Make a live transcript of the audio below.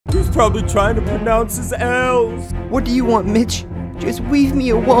probably trying to pronounce his L's. What do you want, Mitch? Just leave me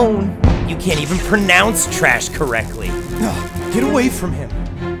alone. You can't even pronounce trash correctly. Get away from him.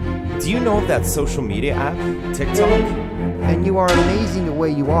 Do you know of that social media app, TikTok? And you are amazing the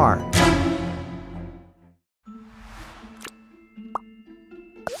way you are.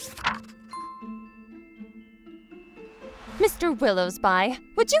 Mr. Willowsby,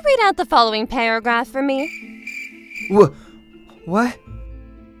 would you read out the following paragraph for me? What?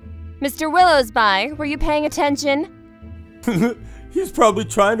 Mr. Willowsby, were you paying attention? He's probably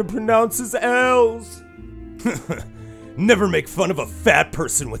trying to pronounce his L's. Never make fun of a fat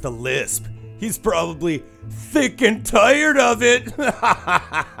person with a lisp. He's probably thick and tired of it.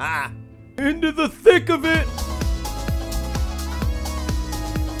 Into the thick of it.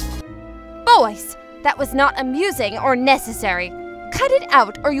 Boys, that was not amusing or necessary. Cut it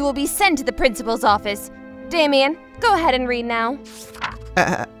out or you will be sent to the principal's office. Damien, go ahead and read now.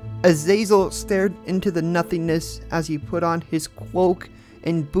 Azazel stared into the nothingness as he put on his cloak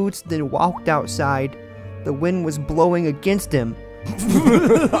and boots, then walked outside. The wind was blowing against him.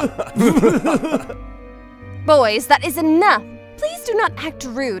 Boys, that is enough. Please do not act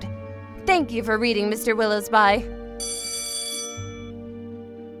rude. Thank you for reading, Mr. Willowsby.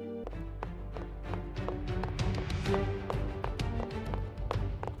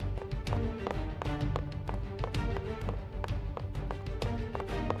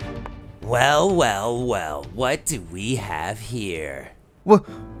 Well, well, well, what do we have here?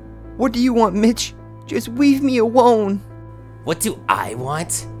 What do you want, Mitch? Just leave me alone. What do I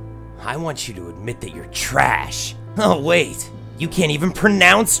want? I want you to admit that you're trash. Oh wait, you can't even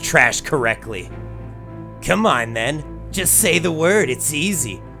pronounce trash correctly. Come on then, just say the word, it's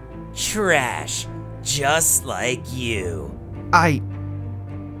easy. Trash, just like you.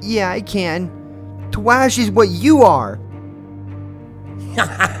 Yeah, I can. Twash is what you are.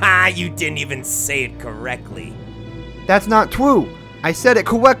 You didn't even say it correctly. That's not true. I said it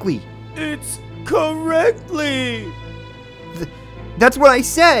correctly. It's correctly. That's what I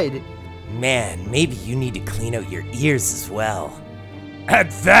said. Man, maybe you need to clean out your ears as well.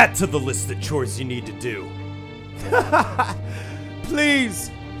 Add that to the list of chores you need to do. Please,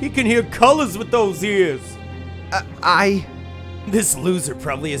 he can hear colors with those ears. This loser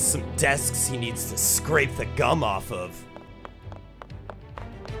probably has some desks he needs to scrape the gum off of.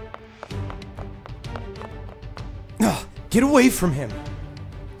 Get away from him.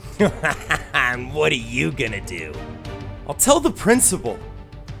 And what are you gonna do? I'll tell the principal.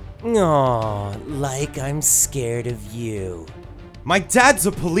 Aw, like I'm scared of you. My dad's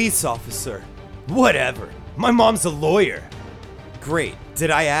a police officer. Whatever. My mom's a lawyer. Great.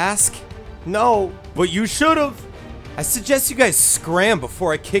 Did I ask? No, but you should've. I suggest you guys scram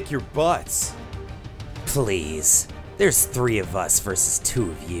before I kick your butts. Please. There's 3 of us versus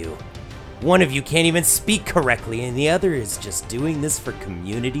 2 of you. One of you can't even speak correctly, and the other is just doing this for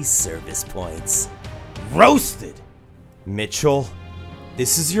community service points. Roasted! Mitchell,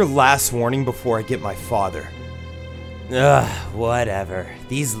 this is your last warning before I get my father. Ugh, whatever.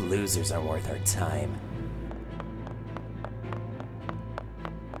 These losers aren't worth our time.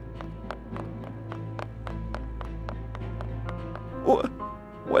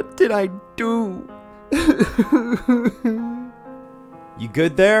 What did I do? You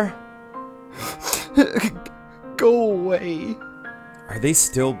good there? Go away. Are they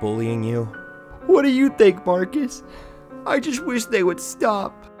still bullying you? What do you think, Marcus? I just wish they would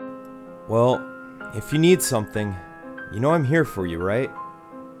stop. Well, if you need something, you know I'm here for you, right?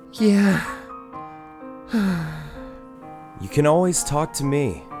 Yeah. You can always talk to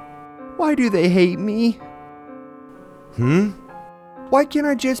me. Why do they hate me? Why can't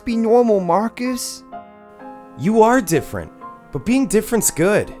I just be normal, Marcus? You are different, but being different's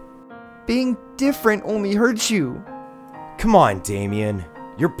good. Being different only hurts you. Come on, Damien.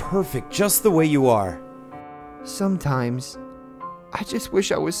 You're perfect just the way you are. Sometimes, I just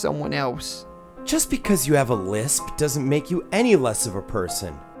wish I was someone else. Just because you have a lisp doesn't make you any less of a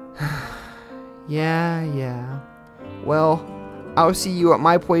person. Yeah. Well, I'll see you at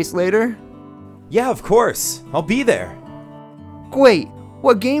my place later. Yeah, of course. I'll be there. Great.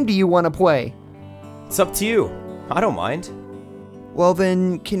 What game do you want to play? It's up to you. I don't mind. Well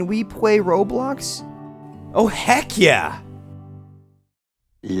then, can we play Roblox? Oh, heck yeah!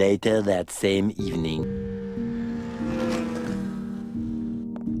 Later that same evening.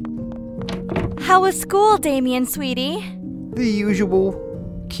 How was school, Damien, sweetie? The usual.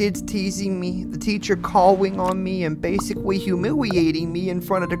 Kids teasing me, the teacher calling on me, and basically humiliating me in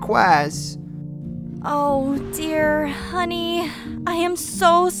front of the class. Oh, dear, honey. I am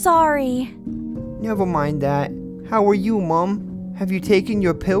so sorry. Never mind that. How are you, Mom? Have you taken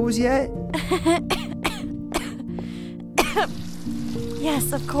your pills yet?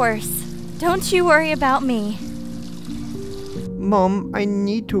 Yes, of course. Don't you worry about me. Mom, I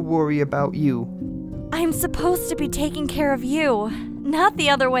need to worry about you. I'm supposed to be taking care of you, not the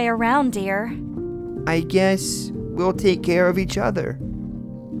other way around, dear. I guess we'll take care of each other.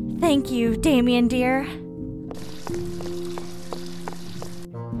 Thank you, Damien, dear.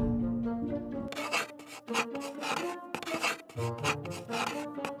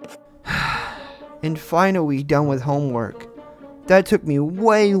 And finally done with homework. That took me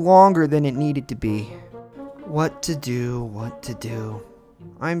way longer than it needed to be. What to do, what to do.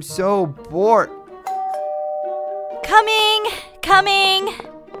 I'm so bored. Coming!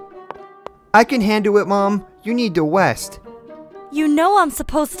 I can handle it, Mom. You need to rest. You know I'm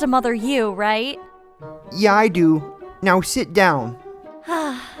supposed to mother you, right? Yeah, I do. Now sit down.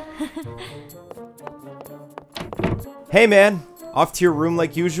 Hey man, off to your room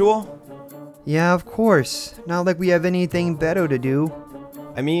like usual? Yeah, of course. Not like we have anything better to do.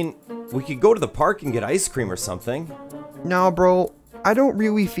 I mean, we could go to the park and get ice cream or something. Nah, bro. I don't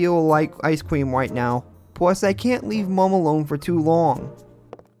really feel like ice cream right now. Plus, I can't leave Mom alone for too long.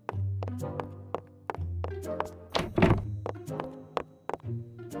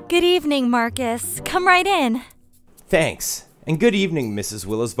 Good evening, Marcus. Come right in. Thanks. And good evening, Mrs.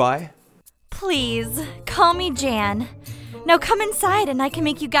 Willowsby. Please, call me Jan. Now come inside and I can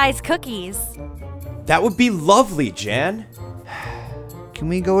make you guys cookies. That would be lovely, Jan. Can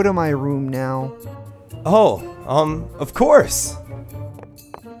we go to my room now? Oh, of course.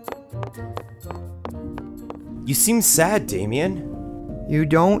 You seem sad, Damien. You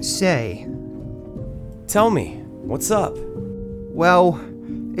don't say. Tell me, what's up? Well,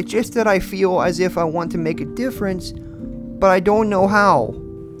 it's just that I feel as if I want to make a difference, but I don't know how.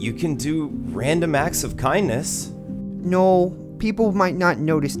 You can do random acts of kindness. No, people might not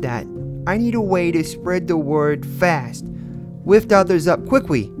notice that. I need a way to spread the word fast. Lift others up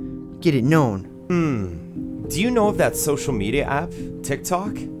quickly. Get it known. Do you know of that social media app,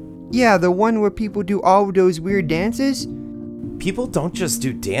 TikTok? Yeah, the one where people do all of those weird dances? People don't just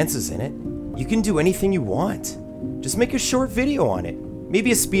do dances in it. You can do anything you want. Just make a short video on it.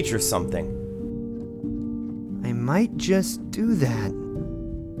 Maybe a speech or something. I might just do that.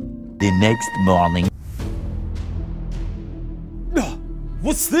 The next morning.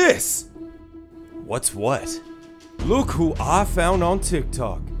 What's this? What's what? Look who I found on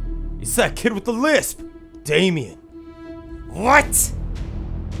TikTok. It's that kid with the lisp, Damien. What?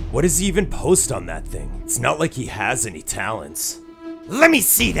 What does he even post on that thing? It's not like he has any talents. Let me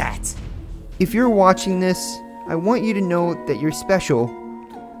see that! If you're watching this, I want you to know that you're special.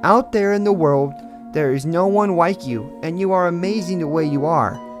 Out there in the world, there is no one like you, and you are amazing the way you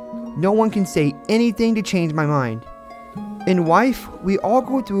are. No one can say anything to change my mind. In life, we all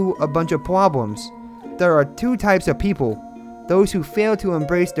go through a bunch of problems. There are two types of people. Those who fail to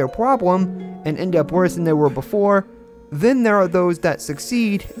embrace their problem and end up worse than they were before. Then there are those that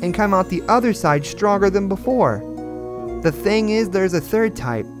succeed and come out the other side stronger than before. The thing is, there's a third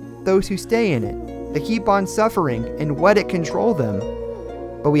type. Those who stay in it. They keep on suffering and let it control them.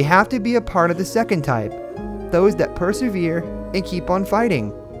 But we have to be a part of the second type. Those that persevere and keep on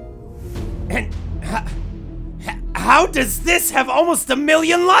fighting. And how does this have almost 1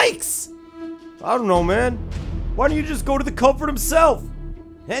 million likes? I don't know, man. Why don't you just go to the culprit himself?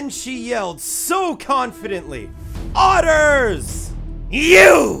 And she yelled so confidently, "Otters!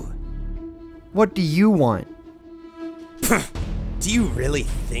 You!" What do you want? Do you really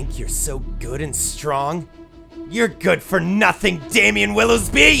think you're so good and strong? You're good for nothing, Damien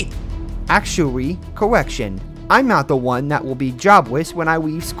Willowsby! Actually, correction. I'm not the one that will be jobless when I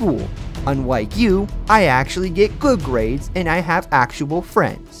leave school. Unlike you, I actually get good grades and I have actual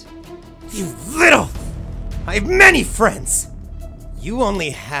friends. You little... I have many friends! You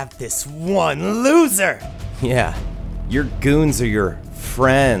only have this one loser! Yeah, your goons are your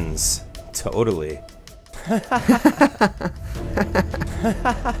friends. Totally.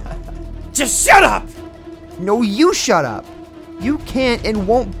 Just shut up! No, you shut up! You can't and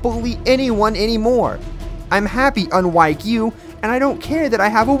won't bully anyone anymore. I'm happy unlike you, and I don't care that I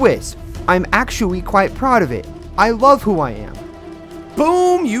have a wisp. I'm actually quite proud of it. I love who I am.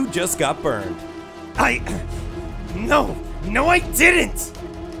 Boom, you just got burned. No, I didn't!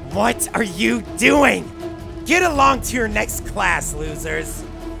 What are you doing? Get along to your next class, losers!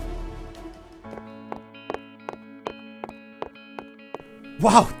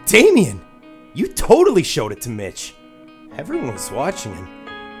 Wow, Damien! You totally showed it to Mitch. Everyone was watching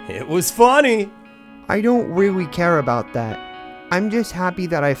and it was funny. I don't really care about that. I'm just happy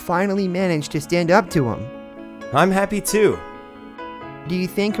that I finally managed to stand up to him. I'm happy too. Do you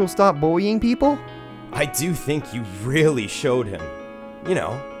think he'll stop bullying people? I do think you really showed him. You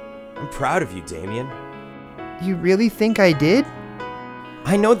know, I'm proud of you, Damien. You really think I did?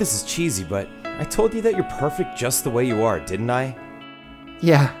 I know this is cheesy, but I told you that you're perfect just the way you are, didn't I?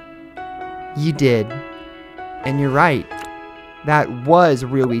 Yeah, you did. And you're right. That was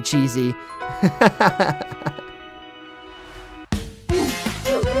really cheesy.